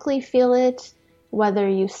physically feel it, whether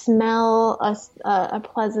you smell a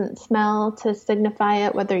pleasant smell to signify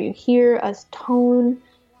it, whether you hear a tone,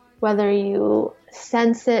 whether you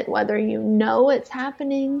sense it, whether you know it's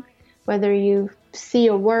happening, whether you see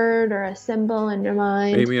a word or a symbol in your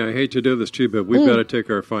mind. Amy, I hate to do this to you, but we've got to take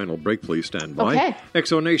our final break. Please stand by. Okay.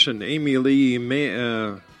 Exonation, Amy Leigh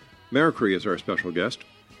Mercree is our special guest.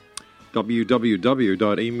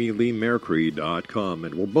 www.amyleemercree.com.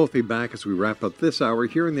 And we'll both be back as we wrap up this hour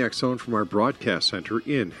here in the X Zone from our broadcast center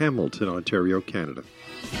in Hamilton, Ontario, Canada.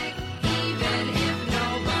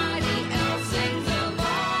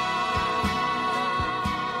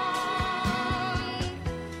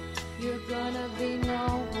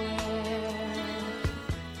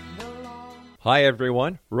 Hi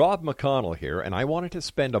everyone, Rob McConnell here, and I wanted to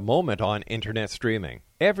spend a moment on internet streaming.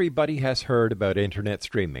 Everybody has heard about internet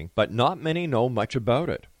streaming, but not many know much about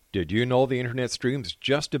it. Did you know the internet streams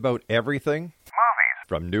just about everything? Movies.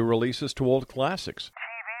 From new releases to old classics. TV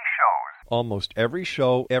shows. Almost every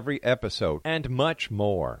show, every episode, and much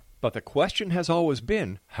more. But the question has always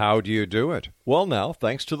been, how do you do it? Well now,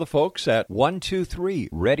 thanks to the folks at 123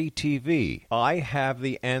 Ready TV, I have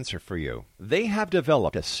the answer for you. They have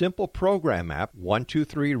developed a simple program app,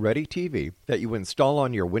 123 Ready TV, that you install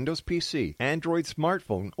on your Windows PC, Android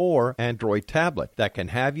smartphone, or Android tablet that can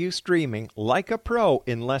have you streaming like a pro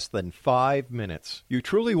in less than 5 minutes. You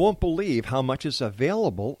truly won't believe how much is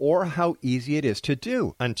available or how easy it is to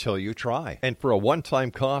do until you try. And for a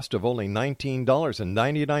one-time cost of only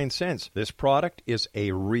 $19.99, this product is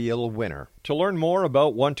a real winner. To learn more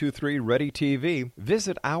about 123 Ready TV,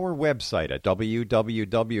 visit our website at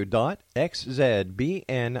www.xzbn.net.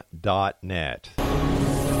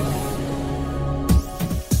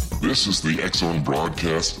 This is the X Zone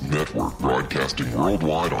Broadcast Network, broadcasting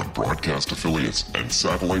worldwide on broadcast affiliates and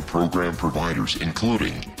satellite program providers,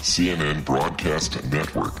 including CNN Broadcast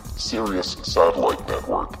Network, Sirius Satellite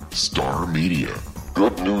Network, Star Media,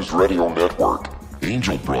 Good News Radio Network,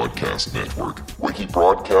 Angel Broadcast Network, Wiki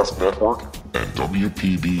Broadcast Network, and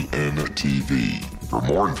WPBN TV. For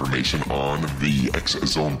more information on the X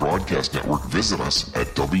Zone Broadcast Network, visit us at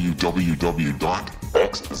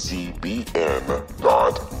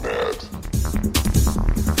www.xzbn.net.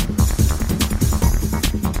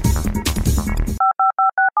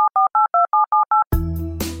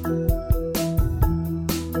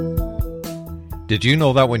 Did you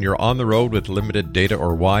know that when you're on the road with limited data or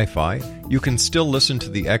Wi-Fi, you can still listen to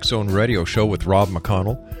the X-Zone Radio Show with Rob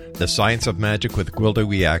McConnell, The Science of Magic with Gwilda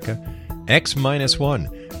Wiyaka,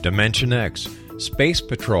 X-1, Dimension X, Space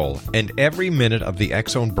Patrol, and every minute of the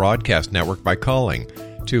X-Zone Broadcast Network by calling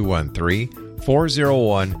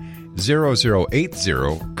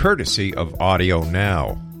 213-401-0080, courtesy of Audio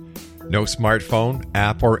Now. No smartphone,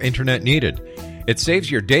 app, or internet needed. It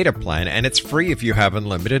saves your data plan, and it's free if you have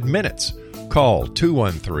unlimited minutes. Call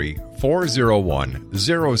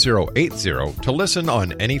 213-401-0080 to listen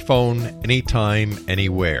on any phone, anytime,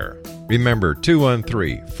 anywhere. Remember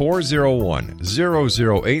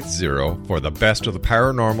 213-401-0080 for the best of the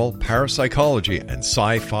paranormal, parapsychology, and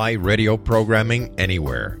sci-fi radio programming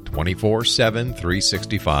anywhere, 24/7,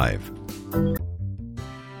 365.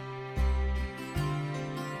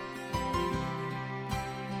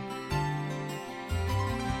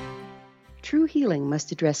 True healing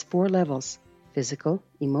must address 4 levels: physical,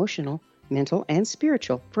 emotional, mental, and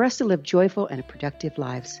spiritual, for us to live joyful and productive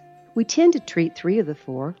lives. We tend to treat 3 of the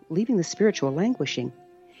 4, leaving the spiritual languishing.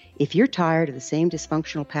 If you're tired of the same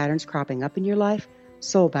dysfunctional patterns cropping up in your life,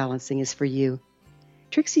 Soul Balancing is for you.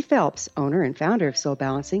 Trixie Phelps, owner and founder of Soul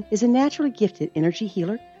Balancing, is a naturally gifted energy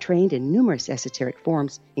healer trained in numerous esoteric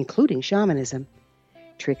forms, including shamanism.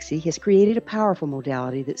 Trixie has created a powerful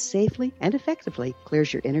modality that safely and effectively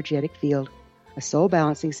clears your energetic field. A soul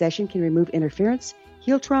balancing session can remove interference,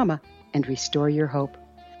 heal trauma, and restore your hope.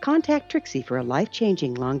 Contact Trixie for a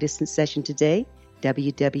life-changing long-distance session today.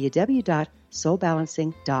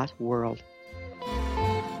 www.soulbalancing.world.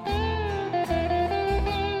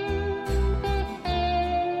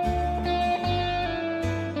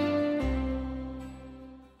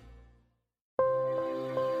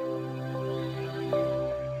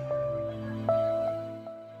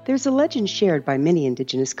 There's a legend shared by many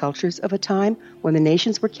indigenous cultures of a time when the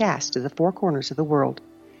nations were cast to the 4 corners of the world.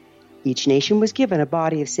 Each nation was given a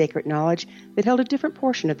body of sacred knowledge that held a different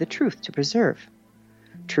portion of the truth to preserve.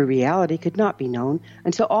 True reality could not be known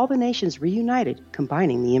until all the nations reunited,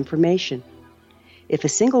 combining the information. If a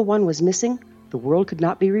single one was missing, the world could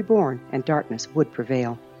not be reborn and darkness would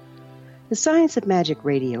prevail. The Science of Magic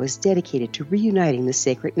Radio is dedicated to reuniting the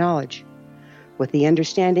sacred knowledge. With the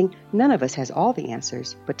understanding, none of us has all the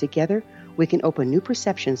answers, but together we can open new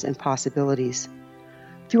perceptions and possibilities.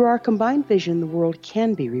 Through our combined vision, the world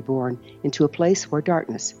can be reborn into a place where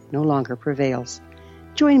darkness no longer prevails.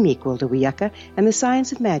 Join me, Gwilda Wiyaka, and the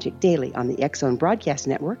Science of Magic daily on the X-Zone Broadcast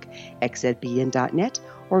Network, xzbn.net,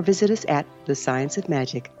 or visit us at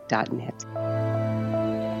thescienceofmagic.net.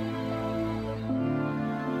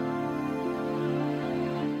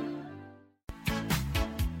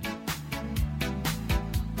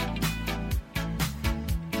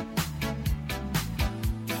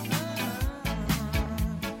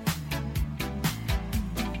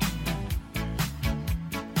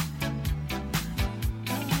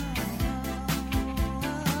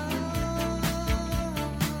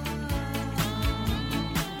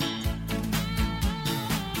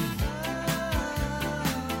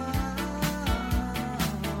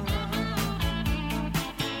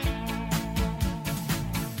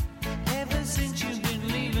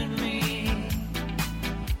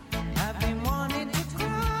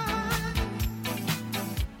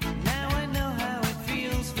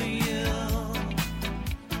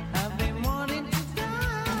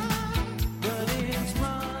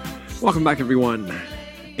 Welcome back, everyone.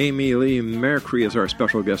 Amy Leigh Mercree is our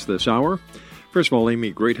special guest this hour. First of all, Amy,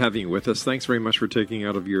 great having you with us. Thanks very much for taking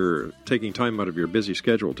time out of your busy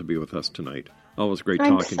schedule to be with us tonight. Always great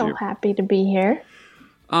talking to you. I'm so happy to be here.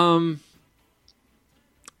 Are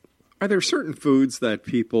there certain foods that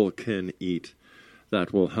people can eat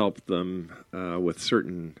that will help them with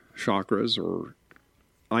certain chakras? Or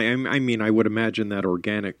I would imagine that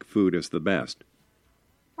organic food is the best.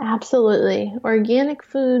 Absolutely. Organic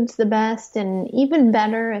food's the best, and even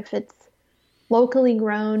better if it's locally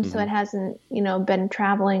grown, so it hasn't, been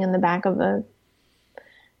traveling in the back of a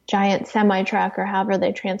giant semi-truck or however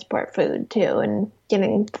they transport food too, and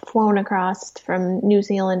getting flown across from New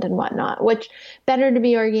Zealand and whatnot, which better to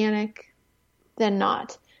be organic than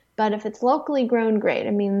not. But if it's locally grown, great.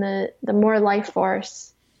 I mean, the more life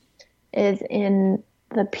force is in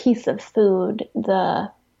the piece of food,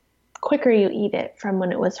 the quicker you eat it from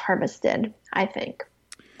when it was harvested, I think.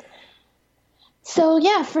 So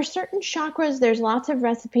yeah, for certain chakras, there's lots of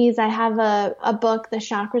recipes. I have a book, the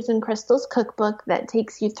Chakras and Crystals Cookbook, that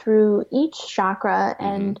takes you through each chakra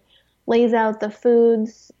and lays out the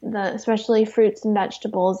foods, especially fruits and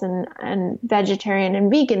vegetables and vegetarian and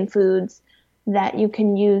vegan foods that you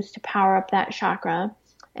can use to power up that chakra.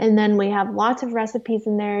 And then we have lots of recipes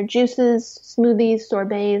in there, juices, smoothies,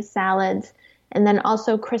 sorbets, salads, and then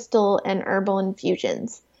also crystal and herbal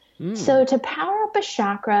infusions. So to power up a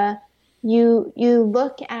chakra, you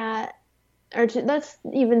look at, let's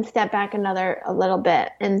even step back a little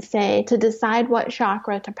bit and say, to decide what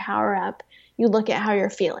chakra to power up, you look at how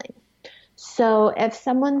you're feeling. So if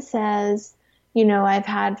someone says, I've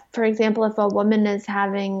had, for example, if a woman is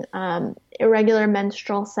having irregular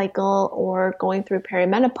menstrual cycle or going through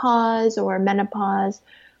perimenopause or menopause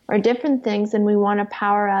or different things, and we want to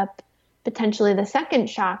power up potentially the second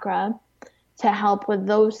chakra to help with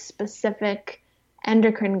those specific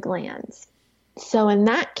endocrine glands. So in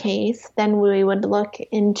that case, then we would look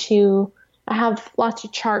into, I have lots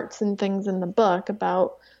of charts and things in the book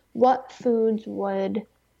about what foods would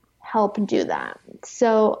help do that.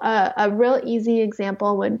 So a real easy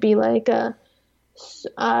example would be like a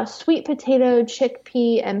sweet potato,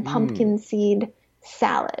 chickpea, and pumpkin seed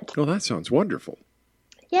salad. Oh, that sounds wonderful.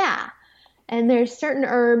 Yeah. And there's certain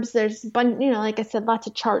herbs, there's, like I said, lots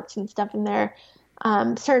of charts and stuff in there.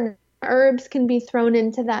 Certain herbs can be thrown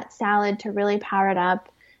into that salad to really power it up.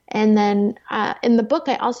 And then in the book,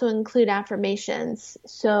 I also include affirmations.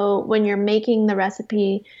 So when you're making the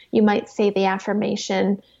recipe, you might say the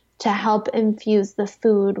affirmation to help infuse the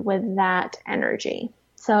food with that energy.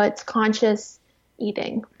 So it's conscious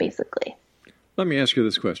eating, basically. Let me ask you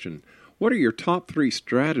this question. What are your top 3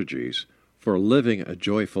 strategies for living a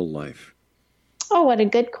joyful life? Oh, what a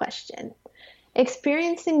good question.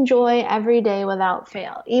 Experiencing joy every day without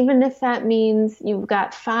fail, even if that means you've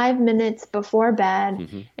got 5 minutes before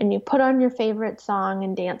bed and you put on your favorite song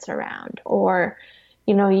and dance around, or,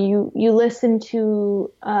 you listen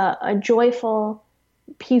to a joyful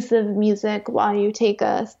piece of music while you take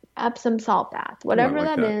a Epsom salt bath, whatever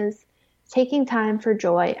that is, taking time for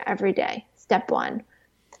joy every day. Step 1.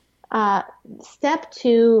 Step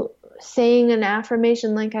 2, saying an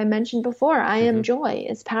affirmation like I mentioned before, I am joy,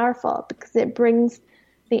 is powerful because it brings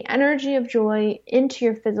the energy of joy into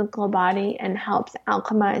your physical body and helps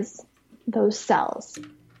alchemize those cells.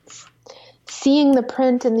 Seeing the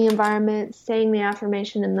print in the environment, saying the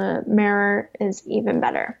affirmation in the mirror is even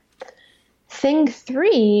better. Thing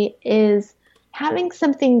 3 is having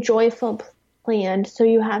something joyful planned so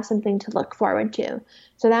you have something to look forward to.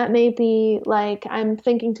 So that may be like, I'm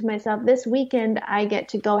thinking to myself, this weekend I get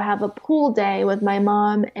to go have a pool day with my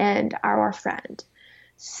mom and our friend.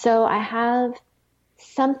 So I have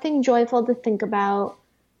something joyful to think about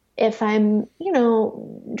if I'm,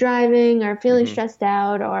 driving or feeling stressed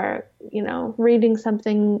out or, reading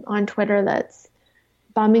something on Twitter that's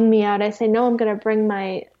bumming me out. I say, no, I'm going to bring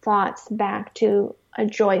my thoughts back to a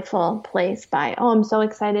joyful place by, I'm so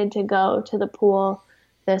excited to go to the pool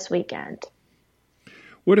this weekend.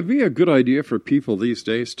 Would it be a good idea for people these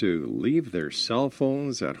days to leave their cell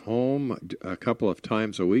phones at home a couple of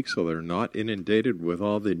times a week so they're not inundated with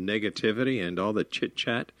all the negativity and all the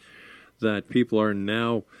chit-chat that people are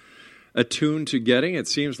now attuned to getting? It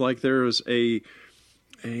seems like there's an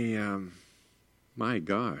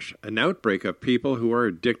outbreak of people who are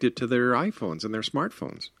addicted to their iPhones and their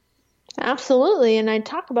smartphones. Absolutely, and I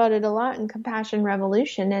talk about it a lot in Compassion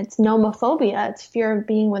Revolution. It's nomophobia. It's fear of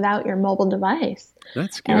being without your mobile device.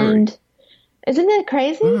 That's scary. And isn't it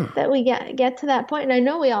crazy that we get to that point? And I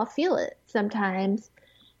know we all feel it sometimes.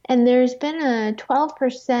 And there's been a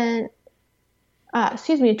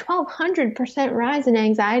 1,200% rise in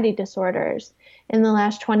anxiety disorders in the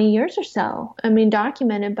last 20 years or so. I mean,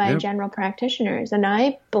 documented by general practitioners. And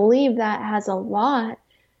I believe that has a lot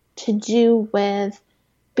to do with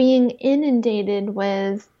being inundated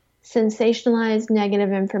with sensationalized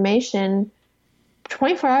negative information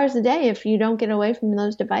 24 hours a day if you don't get away from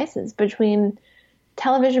those devices, between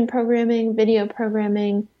television programming, video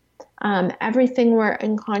programming, everything we're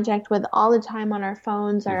in contact with all the time on our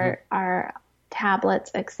phones, our tablets,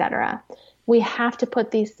 etc. We have to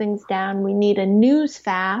put these things down. We need a news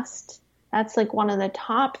fast. That's like one of the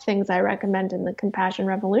top things I recommend in the Compassion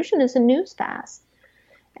Revolution is a news fast.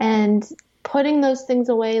 And putting those things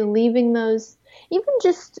away, leaving those, even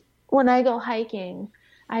just when I go hiking,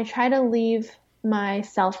 I try to leave my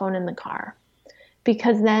cell phone in the car,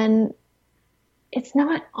 because then it's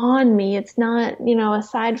not on me. It's not,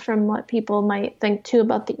 aside from what people might think too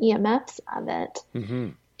about the EMFs of it, Mm-hmm.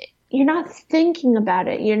 you're not thinking about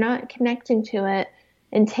it. You're not connecting to it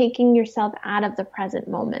and taking yourself out of the present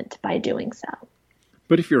moment by doing so.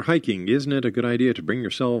 But if you're hiking, isn't it a good idea to bring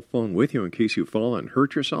your cell phone with you in case you fall and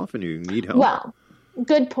hurt yourself and you need help? Well,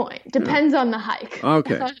 good point. Depends on the hike.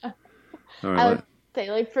 Okay. All right. I would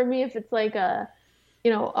say, like, for me, if it's like a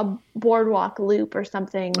boardwalk loop or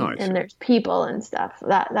something, Oh, I see. and there's people and stuff,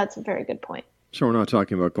 that's a very good point. So we're not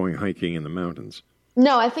talking about going hiking in the mountains.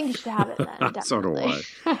 No, I think you should have it then. So do Definitely.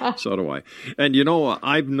 I. So do I. And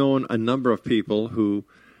I've known a number of people who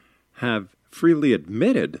have freely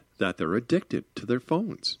admitted that they're addicted to their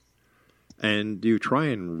phones. And you try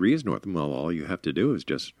and reason with them, well, all you have to do is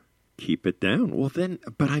just keep it down. Well, then,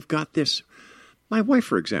 but I've got this. My wife,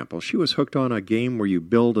 for example, she was hooked on a game where you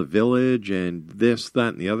build a village and this,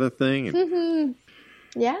 that, and the other thing. And Mm-hmm.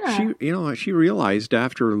 Yeah. she realized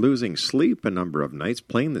after losing sleep a number of nights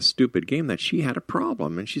playing this stupid game that she had a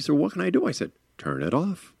problem. And she said, what can I do? I said, turn it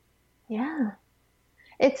off. Yeah.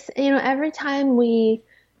 It's, every time we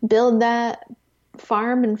build that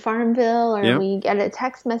farm in Farmville, or we get a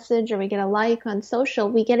text message, or we get a like on social,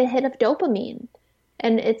 we get a hit of dopamine,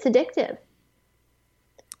 and it's addictive.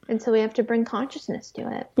 And so we have to bring consciousness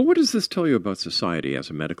to it. But what does this tell you about society as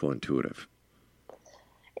a medical intuitive?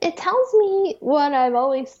 It tells me what I've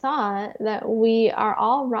always thought, that we are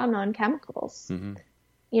all run on chemicals. Mm-hmm.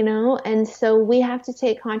 And so we have to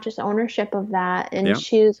take conscious ownership of that and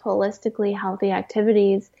choose holistically healthy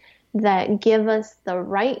activities that give us the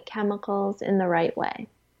right chemicals in the right way.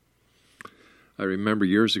 I remember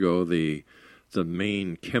years ago the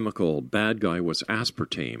main chemical bad guy was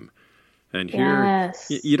aspartame. And here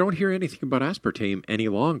you don't hear anything about aspartame any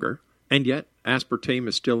longer. And yet aspartame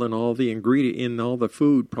is still in all the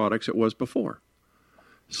food products it was before.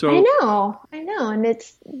 So I know, and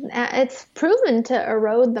it's proven to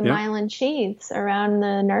erode the myelin sheaths around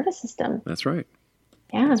the nervous system. That's right.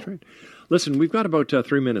 Yeah, that's right. Listen, we've got about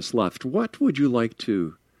 3 minutes left. What message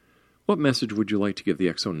would you like to give the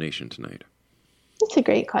X Zone Nation tonight? That's a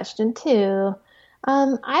great question too. I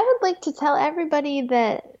would like to tell everybody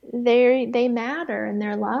that they matter and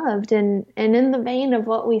they're loved, and in the vein of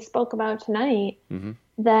what we spoke about tonight,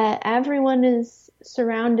 that everyone is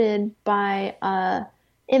surrounded by a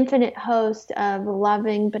infinite host of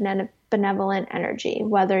loving, benevolent energy,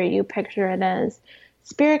 whether you picture it as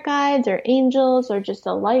spirit guides or angels or just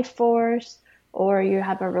a life force, or you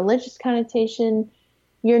have a religious connotation.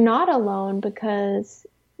 You're not alone because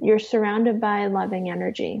you're surrounded by loving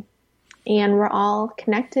energy, and we're all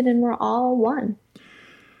connected and we're all one.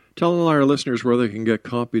 Tell our listeners where they can get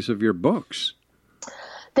copies of your books.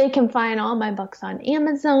 They can find all my books on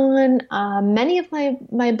Amazon. Many of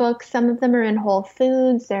my books, some of them are in Whole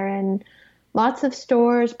Foods. They're in lots of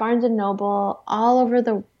stores, Barnes & Noble, all over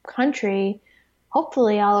the country,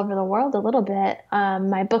 hopefully all over the world a little bit.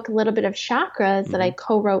 My book, A Little Bit of Chakras, that I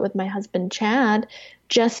co-wrote with my husband, Chad,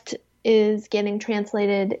 just is getting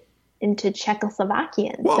translated into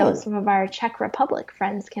Czechoslovakian. Whoa. So some of our Czech Republic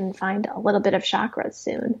friends can find A Little Bit of Chakras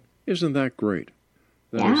soon. Isn't that great?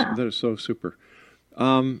 That is so super.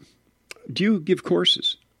 Do you give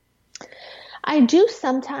courses? I do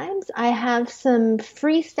sometimes. I have some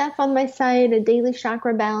free stuff on my site, a daily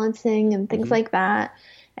chakra balancing and things like that.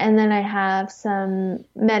 And then I have some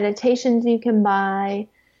meditations you can buy.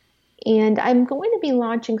 And I'm going to be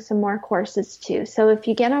launching some more courses too. So if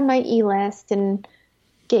you get on my e-list and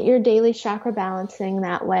get your daily chakra balancing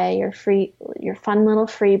that way, your fun little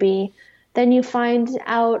freebie, then you find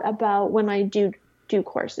out about when I do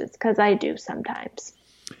courses, because I do sometimes.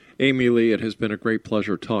 Amy Leigh, it has been a great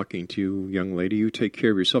pleasure talking to you, young lady. You take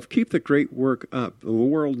care of yourself. Keep the great work up. The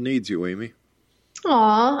world needs you, Amy.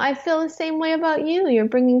 Aw, I feel the same way about you. You're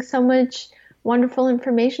bringing so much wonderful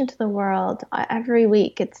information to the world every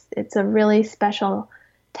week. It's a really special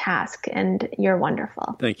task, and you're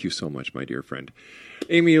wonderful. Thank you so much, my dear friend.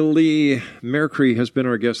 Amy Leigh Mercree has been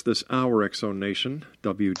our guest this hour, X Zone Nation.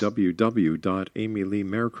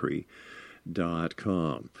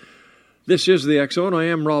 www.amyleighmercree.com. This is the X Zone. I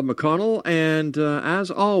am Rob McConnell, and as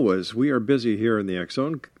always, we are busy here in the X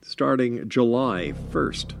Zone starting July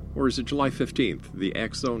 1st, or is it July 15th? The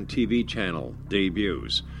X Zone TV channel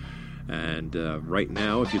debuts. And right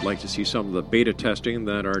now, if you'd like to see some of the beta testing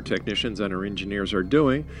that our technicians and our engineers are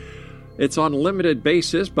doing, it's on a limited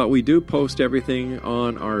basis, but we do post everything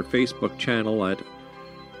on our Facebook channel at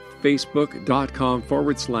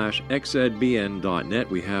facebook.com/xzbn.net.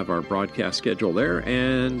 We have our broadcast schedule there,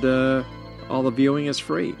 and all the viewing is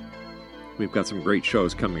free. We've got some great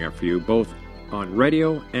shows coming up for you, both on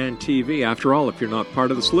radio and TV. After all, if you're not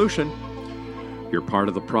part of the solution, you're part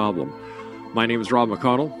of the problem. My name is Rob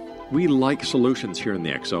McConnell. We like solutions here in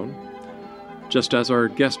the X Zone, just as our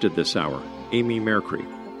guest did this hour, Amy Mercree.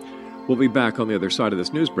 We'll be back on the other side of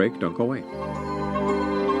this news break. Don't go away.